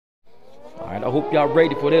hope y'all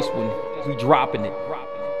ready for this one. We dropping it.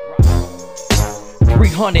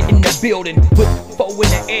 300 in the building, put 4 in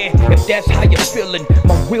the air if that's how you're feeling.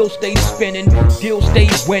 My wheels stay spinning, deal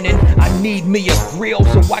stays winning. I need me a grill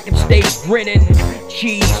so I can stay grinning.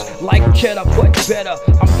 Cheese like cheddar but better.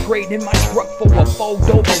 I'm trading my truck for a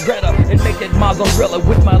 4-door Beretta and make that mozzarella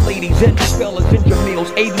with my ladies and the fellas and your meals.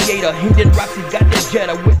 Aviator, Hendon Roxy got the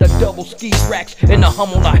Jetta with the double ski racks and the hum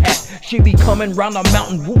on her hat. She be coming round the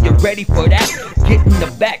mountain, woo, you ready for that? Get in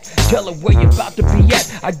the back, tell her where you about to be at.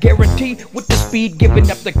 I guarantee with the speed, giving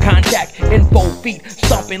up the contact. In 4 feet,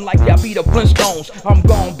 stomping like y'all be the Flintstones. I'm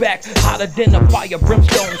going back, hotter than the fire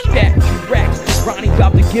brimstone. Stack racks, Ronnie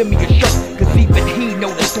about to give me a shirt, cause even he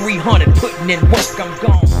know the 300 putting in work. I'm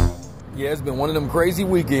gone. Yeah, it's been one of them crazy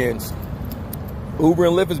weekends. Uber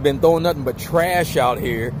and Lyft has been throwing nothing but trash out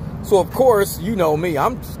here. So of course, you know me,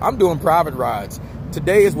 I'm doing private rides.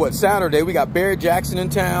 Today is what, Saturday. We got Barrett Jackson in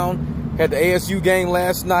town. Had the ASU game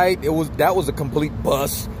last night. That was a complete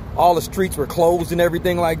bust. All the streets were closed and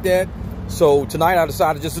everything like that. So tonight I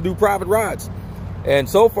decided just to do private rides. And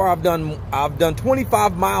so far I've done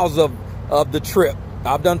 25 miles of the trip.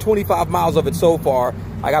 I've done 25 miles of it so far.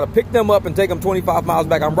 I got to pick them up and take them 25 miles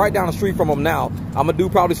back. I'm right down the street from them now. I'm going to do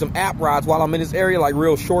probably some app rides while I'm in this area, like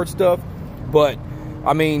real short stuff. But,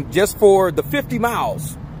 I mean, just for the 50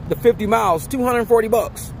 miles, 240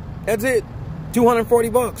 bucks. That's it, 240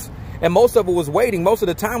 bucks. And most of it was waiting. Most of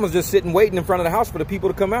the time was just sitting waiting in front of the house for the people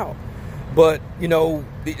to come out. But, you know,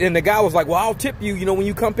 and the guy was like, well, I'll tip you. You know, when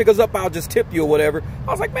you come pick us up, I'll just tip you or whatever.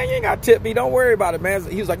 I was like, man, you ain't got to tip me. Don't worry about it, man.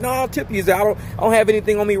 He was like, no, I'll tip you. He said, I don't have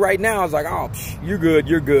anything on me right now. I was like, oh, you're good.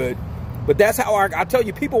 You're good. But that's how I tell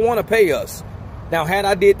you, people want to pay us. Now, had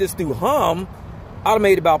I did this through I'd have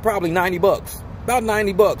made about probably 90 bucks. About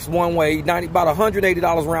 90 bucks one way, about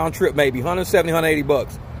 $180 round trip, maybe 170, 180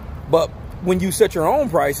 bucks. But when you set your own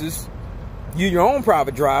prices, you're your own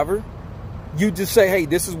private driver. You just say, hey,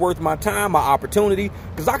 this is worth my time, my opportunity,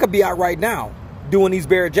 because I could be out right now doing these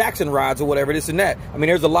Barrett Jackson rides or whatever, this and that. I mean,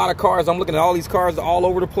 there's a lot of cars. I'm looking at all these cars all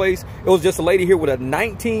over the place. It was just a lady here with a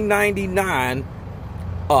 1999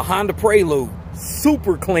 Honda Prelude.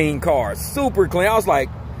 Super clean car, super clean. I was like,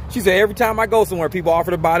 she said, every time I go somewhere, people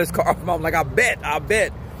offer to buy this car. I'm like, I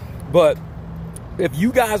bet. But if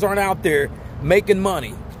you guys aren't out there making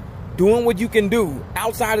money, doing what you can do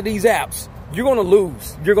outside of these apps, you're going to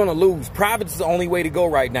lose. You're going to lose. Private is the only way to go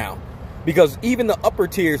right now. Because even the upper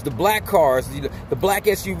tiers, the black cars, the black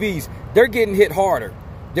SUVs, they're getting hit harder.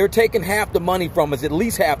 They're taking half the money from us, at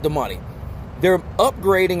least half the money. They're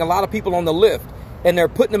upgrading a lot of people on the Lyft, and they're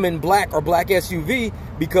putting them in black or black SUV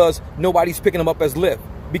because nobody's picking them up as Lyft.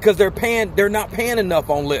 Because they're not paying enough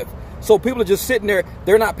on Lyft. So people are just sitting there,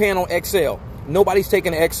 they're not paying on XL. Nobody's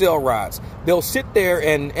taking XL rides. They'll sit there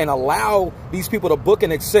and allow these people to book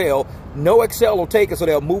an XL. No XL will take it, so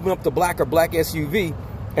they'll move them up to black or black SUV.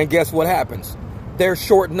 And guess what happens? They're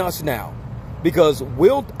shorting us now. Because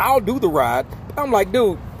I'll do the ride. I'm like,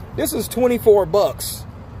 dude, this is 24 bucks.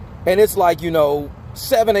 And it's like, you know,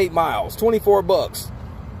 7, 8 miles, 24 bucks.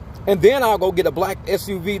 And then I'll go get a black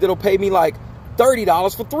SUV that'll pay me like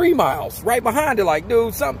 $30 for 3 miles. Right behind it, like,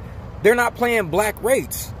 dude, they're not playing black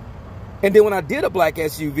rates. And then when I did a black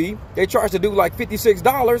SUV, they charged the dude like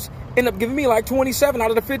 $56, ended up giving me like 27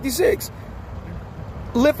 out of the 56.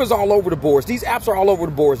 Lyft is all over the boards. These apps are all over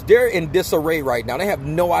the boards. They're in disarray right now. They have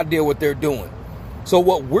no idea what they're doing. So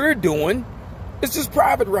what we're doing is just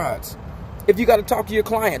private rides. If you got to talk to your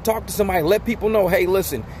client, talk to somebody, let people know, hey,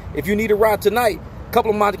 listen, if you need a ride tonight, a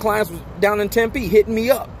couple of my clients was down in Tempe hitting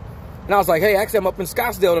me up. And I was like, hey, actually, I'm up in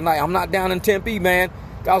Scottsdale tonight. I'm not down in Tempe, man.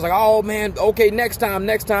 I was like, oh, man, okay, next time.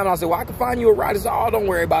 And I said, well, I can find you a ride. He said, oh, don't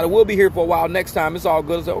worry about it. We'll be here for a while next time. It's all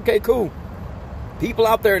good. I said, okay, cool. People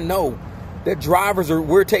out there know that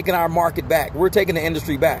we're taking our market back. We're taking the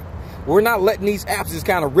industry back. We're not letting these apps just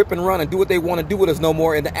kind of rip and run and do what they want to do with us no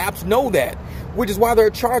more. And the apps know that, which is why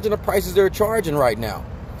they're charging the prices they're charging right now.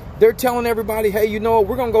 They're telling everybody, hey, you know,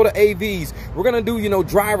 we're going to go to AVs. We're going to do, you know,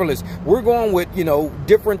 driverless. We're going with, you know,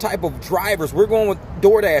 different type of drivers. We're going with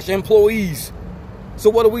DoorDash employees. So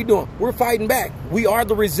what are we doing? We're fighting back. We are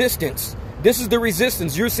the resistance. This is the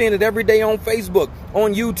resistance. You're seeing it every day on Facebook,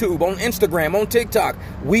 on YouTube, on Instagram, on TikTok.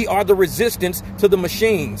 We are the resistance to the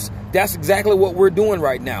machines. That's exactly what we're doing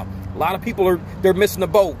right now. A lot of people they're missing the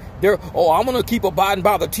boat. I'm going to keep abiding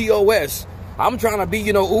by the TOS. I'm trying to be,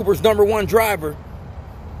 you know, Uber's #1 driver.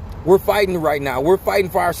 We're fighting right now. We're fighting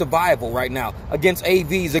for our survival right now against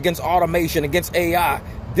AVs, against automation, against AI.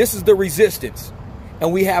 This is the resistance.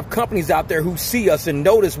 And we have companies out there who see us and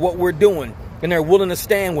notice what we're doing, and they're willing to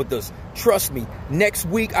stand with us. Trust me, next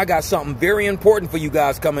week I got something very important for you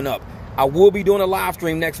guys coming up. I will be doing a live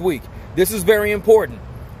stream next week. This is very important.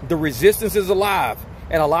 The resistance is alive,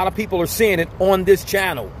 and a lot of people are seeing it on this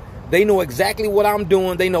channel. They know exactly what I'm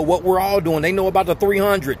doing. They know what we're all doing. They know about the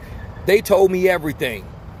 300. They told me everything.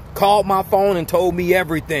 Called my phone and told me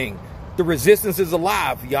everything. The resistance is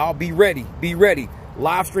alive. Y'all be ready. Be ready.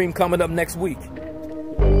 Live stream coming up next week.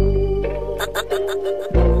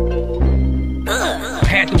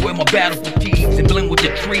 Had to wear my battle fatigues and blend with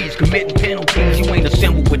the trees, committing penalties. You ain't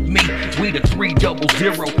assembled with me. We the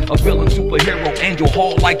 300, a villain superhero, Angel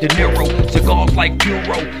Hall like De Niro, cigars like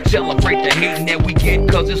Puro. Celebrate the hating that we get,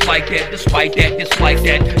 cause it's like that. Despite that, dislike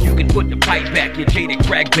that. You can put the pipe back, you jaded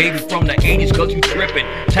crack baby from the 80s, cause you tripping.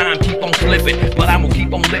 Time keep on slipping, but I'ma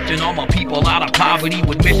keep on lifting all my people out of poverty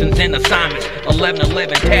with missions and assignments.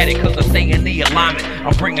 11-11 tatted, cause I stay in the alignment.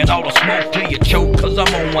 I'm bringing all the smoke till you choke, cause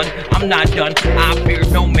I'm on one. I'm not done. I fear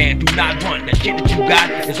no man, do not run. The shit that you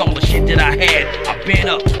got is all the shit that I had. I've been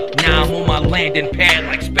up, now I'm on my landing pad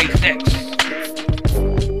like SpaceX.